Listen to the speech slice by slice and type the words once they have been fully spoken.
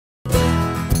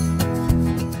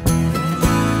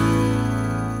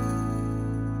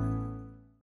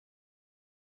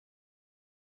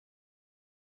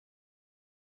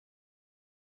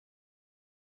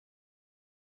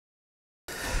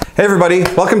Hey everybody,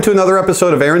 welcome to another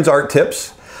episode of Aaron's Art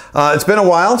Tips. It's been a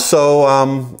while, so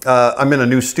I'm in a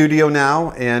new studio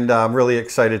now, and I'm really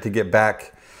excited to get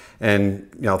back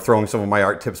and throwing some of my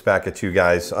art tips back at you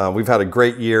guys. We've had a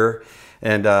great year,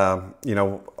 and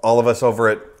all of us over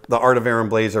at the Art of Aaron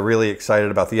Blaise are really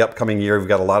excited about the upcoming year. We've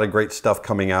got a lot of great stuff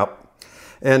coming up,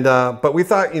 and but we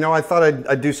thought, I thought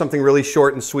I'd do something really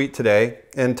short and sweet today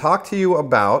and talk to you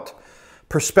about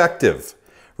perspective.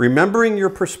 Remembering your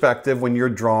perspective when you're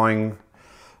drawing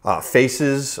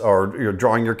faces or you're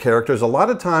drawing your characters. A lot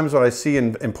of times what I see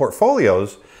in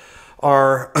portfolios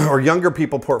are, or younger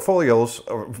people portfolios,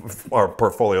 or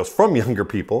portfolios from younger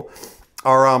people,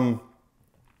 are,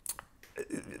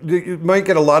 you might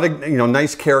get a lot of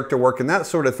nice character work and that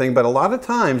sort of thing, but a lot of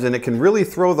times, and it can really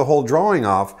throw the whole drawing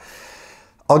off,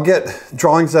 I'll get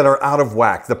drawings that are out of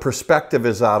whack. The perspective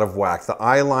is out of whack. The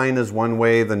eye line is one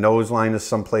way, the nose line is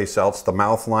someplace else, the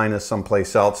mouth line is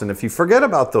someplace else. And if you forget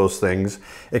about those things,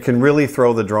 it can really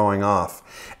throw the drawing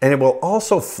off. And it will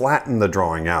also flatten the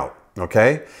drawing out,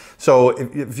 okay? So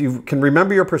if you can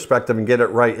remember your perspective and get it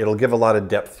right, it'll give a lot of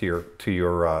depth to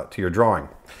your drawing.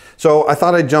 So I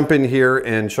thought I'd jump in here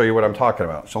and show you what I'm talking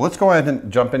about. So let's go ahead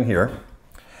and jump in here.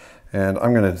 And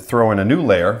I'm gonna throw in a new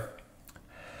layer.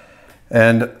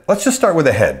 And let's just start with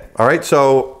a head. All right,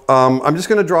 so I'm just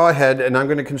gonna draw a head and I'm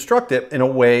gonna construct it in a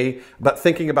way about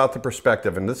thinking about the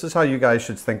perspective. And this is how you guys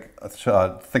should think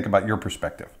about your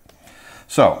perspective.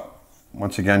 So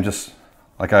once again, just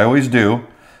like I always do,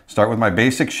 start with my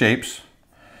basic shapes.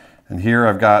 And here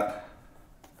I've got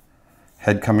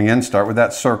head coming in, start with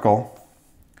that circle.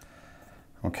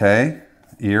 Okay,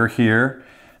 ear here,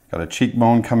 got a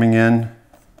cheekbone coming in.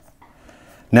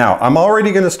 Now, I'm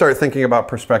already going to start thinking about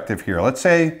perspective here. Let's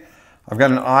say I've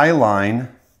got an eye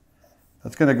line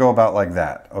that's going to go about like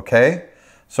that, okay?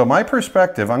 So my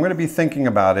perspective, I'm going to be thinking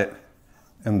about it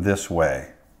in this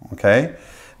way, okay?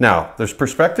 Now, there's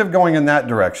perspective going in that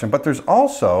direction, but there's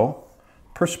also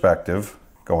perspective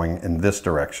going in this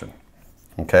direction,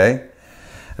 okay?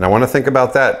 And I want to think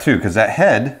about that too, because that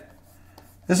head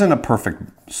isn't a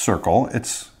perfect circle.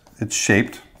 It's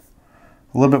shaped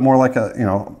a little bit more like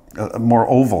a more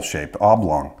oval shape,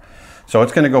 oblong. So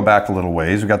it's going to go back a little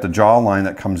ways. We've got the jaw line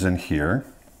that comes in here,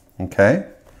 okay?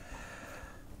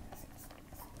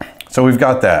 So we've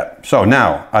got that. So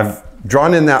now I've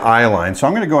drawn in that eye line. So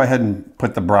I'm going to go ahead and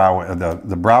put the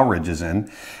brow ridges in.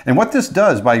 And what this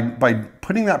does, by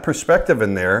putting that perspective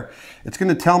in there, it's going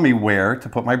to tell me where to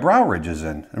put my brow ridges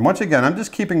in. And once again, I'm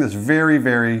just keeping this very,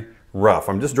 very rough.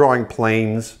 I'm just drawing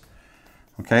planes.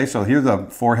 Okay, so here the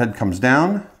forehead comes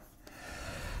down.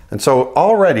 And so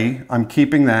already I'm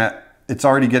keeping that, it's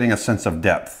already getting a sense of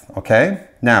depth, okay?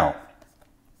 Now,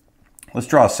 let's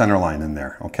draw a center line in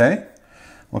there, okay?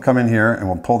 We'll come in here and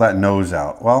we'll pull that nose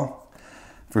out. Well,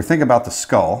 if we think about the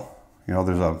skull,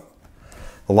 there's the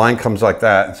line comes like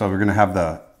that, and so we're gonna have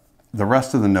the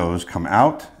rest of the nose come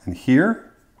out and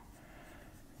here,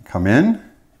 come in.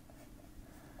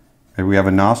 Maybe we have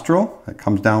a nostril that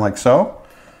comes down like so.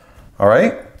 All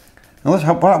right, now what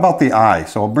about the eye?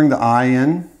 So we'll bring the eye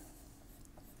in,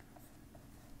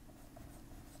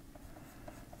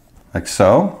 like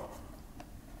so.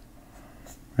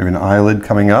 Maybe an eyelid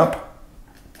coming up.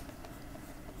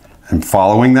 And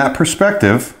following that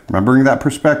perspective, remembering that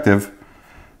perspective,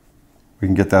 we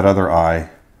can get that other eye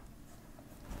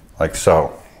like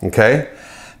so, okay?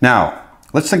 Now,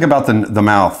 let's think about the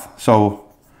mouth.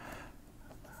 So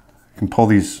you can pull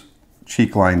these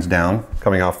cheek lines down,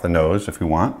 coming off the nose if we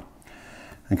want.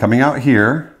 And coming out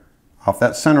here, off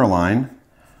that center line,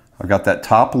 I've got that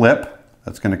top lip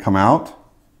that's going to come out.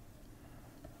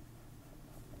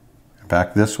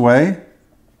 Back this way.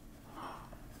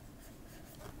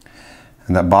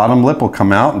 And that bottom lip will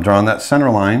come out and draw on that center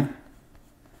line.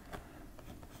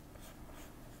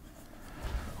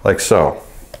 Like so.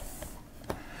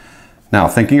 Now,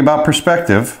 thinking about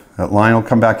perspective, that line will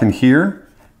come back in here,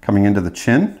 coming into the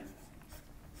chin.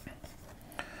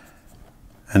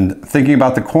 And thinking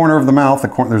about the corner of the mouth,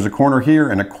 there's a corner here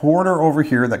and a corner over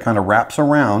here that kind of wraps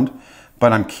around,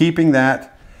 but I'm keeping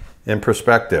that in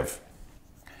perspective.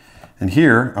 And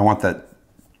here, I want that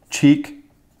cheek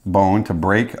bone to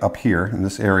break up here in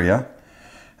this area.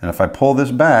 And if I pull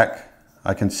this back,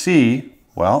 I can see,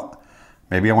 well,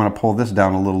 maybe I want to pull this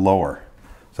down a little lower.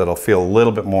 So it'll feel a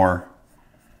little bit more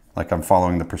like I'm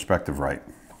following the perspective right.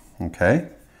 Okay,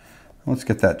 let's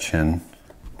get that chin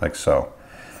like so.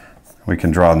 We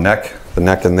can draw the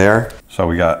neck in there. So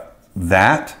we got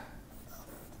that.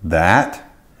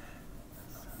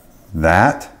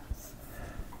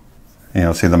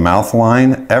 See the mouth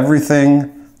line,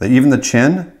 everything, even the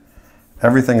chin,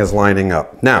 everything is lining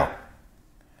up. Now,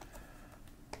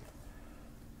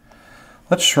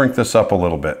 let's shrink this up a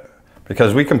little bit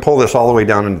because we can pull this all the way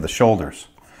down into the shoulders.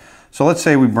 So let's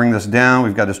say we bring this down.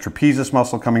 We've got his trapezius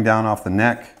muscle coming down off the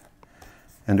neck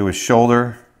into his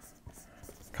shoulder,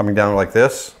 coming down like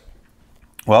this.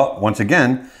 Well, once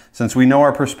again, since we know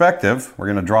our perspective, we're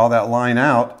going to draw that line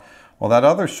out. Well, that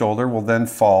other shoulder will then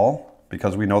fall,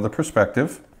 because we know the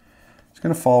perspective, it's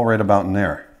going to fall right about in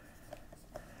there.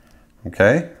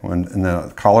 Okay, and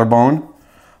the collarbone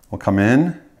will come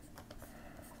in.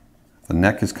 The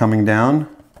neck is coming down.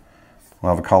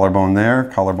 We'll have a collarbone there,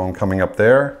 collarbone coming up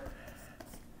there.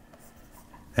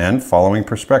 And following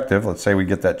perspective, let's say we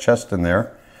get that chest in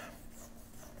there.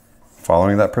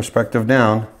 Following that perspective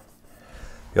down,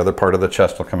 the other part of the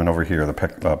chest will come in over here, the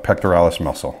pectoralis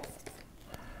muscle.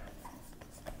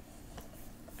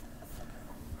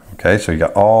 Okay, so you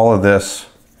got all of this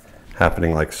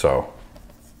happening like so.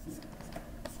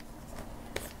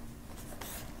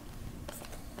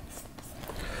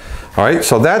 All right,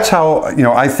 so that's how,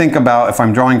 I think about if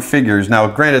I'm drawing figures. Now,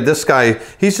 granted, this guy,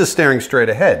 he's just staring straight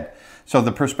ahead. So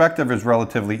the perspective is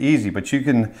relatively easy, but you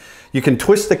can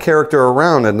twist the character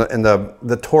around and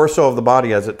the torso of the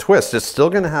body as it twists. It's still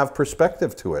going to have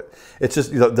perspective to it. It's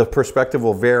just the perspective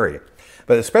will vary.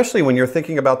 But especially when you're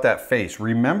thinking about that face,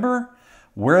 remember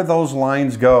where those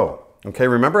lines go. Okay,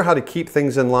 remember how to keep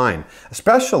things in line.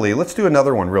 Especially, let's do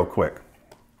another one real quick.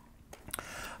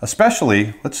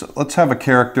 Especially, let's have a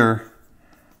character.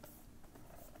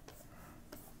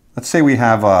 Let's say we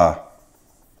have a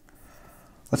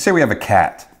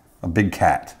cat, a big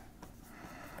cat.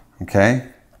 Okay?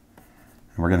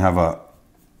 And we're going to have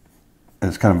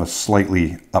it's kind of a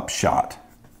slightly upshot.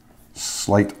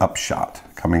 Slight upshot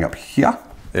coming up here.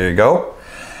 There you go.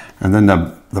 And then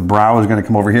the brow is going to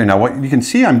come over here. Now what you can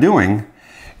see I'm doing,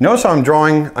 notice how I'm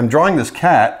drawing this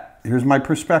cat. Here's my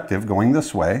perspective going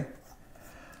this way.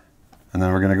 And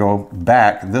then we're going to go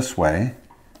back this way,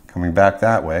 coming back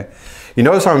that way. You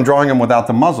notice how I'm drawing them without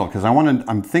the muzzle because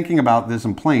I'm thinking about this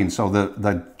in plane. So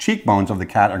the cheekbones of the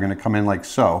cat are going to come in like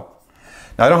so.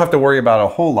 Now I don't have to worry about a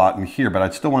whole lot in here, but I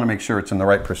still want to make sure it's in the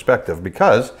right perspective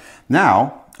because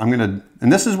now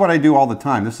and this is what I do all the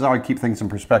time. This is how I keep things in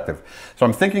perspective. So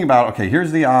I'm thinking about, okay,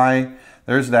 here's the eye,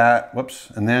 there's that,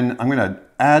 whoops. And then I'm going to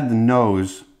add the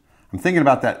nose. I'm thinking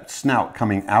about that snout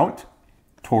coming out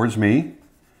towards me.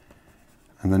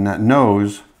 And then that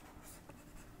nose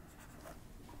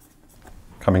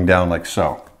coming down like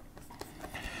so.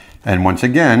 And once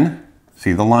again,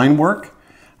 see the line work?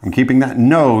 I'm keeping that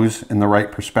nose in the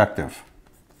right perspective.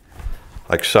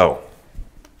 Like so.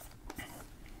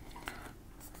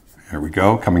 There we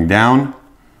go, coming down.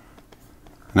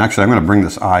 And actually, I'm going to bring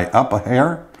this eye up a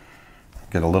hair.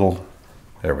 Get a little,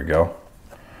 there we go.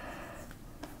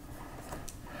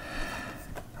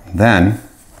 Then,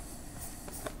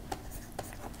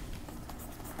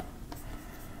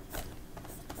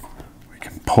 we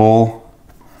can pull,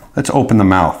 let's open the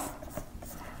mouth.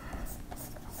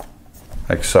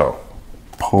 Like so.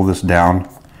 Pull this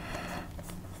down.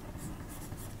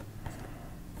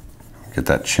 Get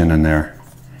that chin in there.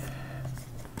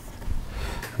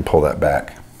 And pull that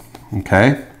back.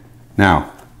 Okay?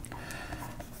 Now,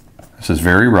 this is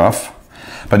very rough.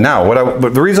 But now,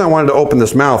 but the reason I wanted to open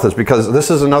this mouth is because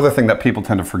this is another thing that people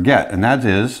tend to forget, and that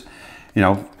is,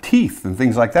 teeth and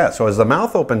things like that. So as the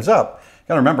mouth opens up, you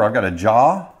gotta remember, I've got a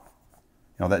jaw,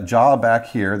 that jaw back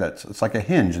here, it's like a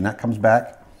hinge, and that comes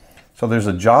back. So there's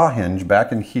a jaw hinge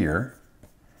back in here.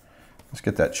 Let's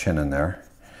get that chin in there.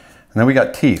 And then we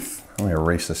got teeth. Let me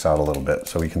erase this out a little bit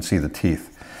so we can see the teeth.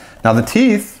 Now the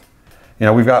teeth,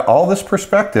 we've got all this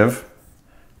perspective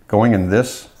going in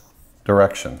this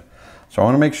direction. So I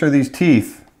want to make sure these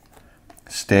teeth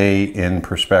stay in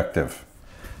perspective.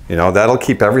 That'll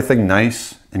keep everything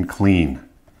nice and clean.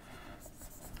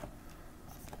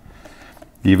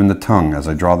 Even the tongue, as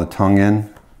I draw the tongue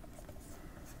in.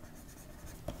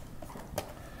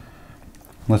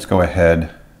 Let's go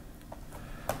ahead.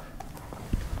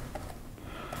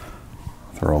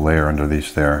 Throw a layer under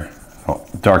these there. I'll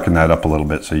darken that up a little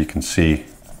bit so you can see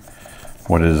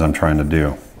what it is I'm trying to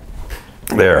do.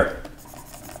 There.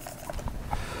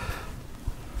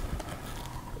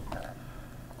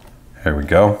 There we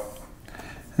go.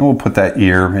 And we'll put that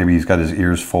ear, maybe he's got his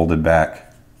ears folded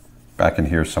back in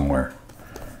here somewhere.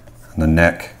 And the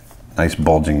neck, nice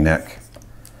bulging neck.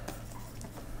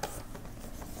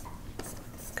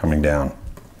 Coming down.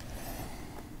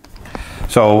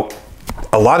 So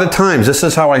a lot of times, this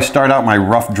is how I start out my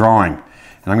rough drawing.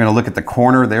 And I'm going to look at the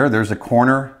corner there. There's a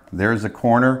corner. There's a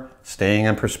corner. Staying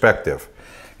in perspective.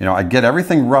 I get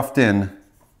everything roughed in.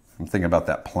 I'm thinking about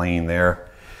that plane there.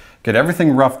 Get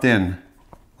everything roughed in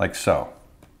like so.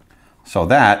 So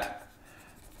that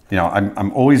you know,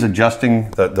 I'm always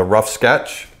adjusting the rough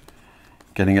sketch,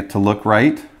 getting it to look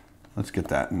right. Let's get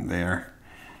that in there.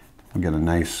 We'll get a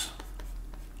nice,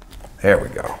 there we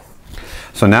go.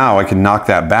 So now I can knock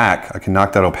that back. I can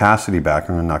knock that opacity back.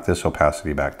 I'm gonna knock this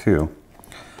opacity back too.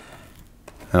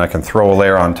 And I can throw a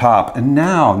layer on top. And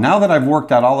now that I've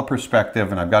worked out all the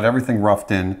perspective and I've got everything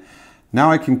roughed in, now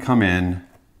I can come in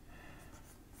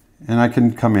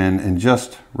and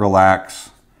just relax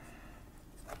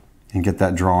and get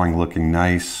that drawing looking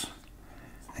nice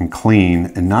and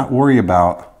clean and not worry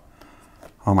about,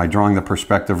 oh, am I drawing the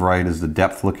perspective right? Is the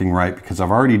depth looking right? Because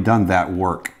I've already done that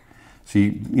work. So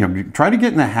you try to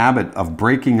get in the habit of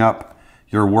breaking up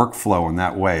your workflow in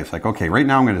that way. It's like, okay, right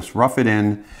now I'm going to just rough it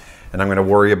in and I'm going to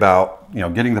worry about, you know,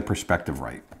 getting the perspective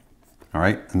right. All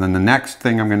right. And then the next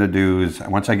thing I'm going to do is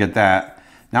once I get that,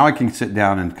 now I can sit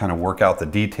down and kind of work out the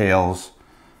details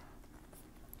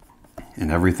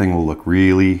and everything will look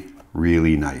really,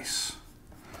 really nice.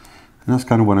 And that's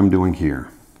kind of what I'm doing here.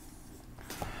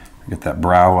 Get that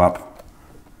brow up.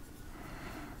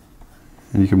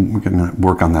 And we can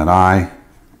work on that eye.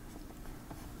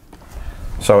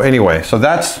 So anyway, so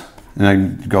that's, and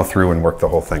I go through and work the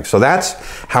whole thing. So that's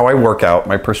how I work out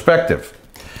my perspective.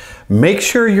 Make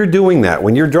sure you're doing that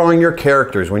when you're drawing your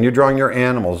characters, when you're drawing your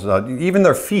animals, even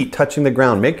their feet touching the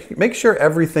ground. Make sure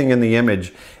everything in the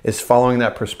image is following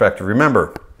that perspective.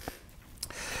 Remember,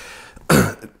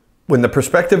 when the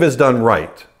perspective is done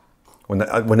right,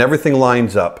 when everything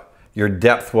lines up, your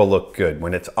depth will look good.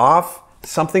 When it's off,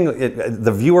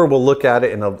 the viewer will look at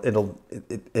it and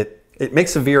it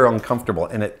makes the viewer uncomfortable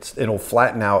and it'll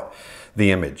flatten out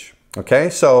the image. Okay,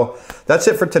 so that's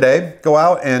it for today. Go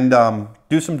out and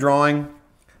do some drawing.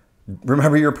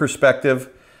 Remember your perspective.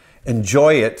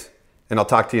 Enjoy it, and I'll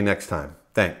talk to you next time.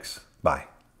 Thanks. Bye.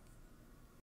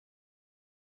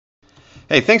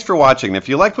 Hey, thanks for watching. If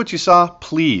you liked what you saw,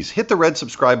 please hit the red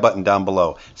subscribe button down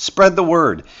below. Spread the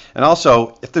word. And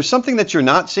also, if there's something that you're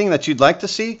not seeing that you'd like to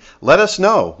see, let us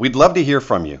know. We'd love to hear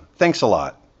from you. Thanks a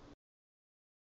lot.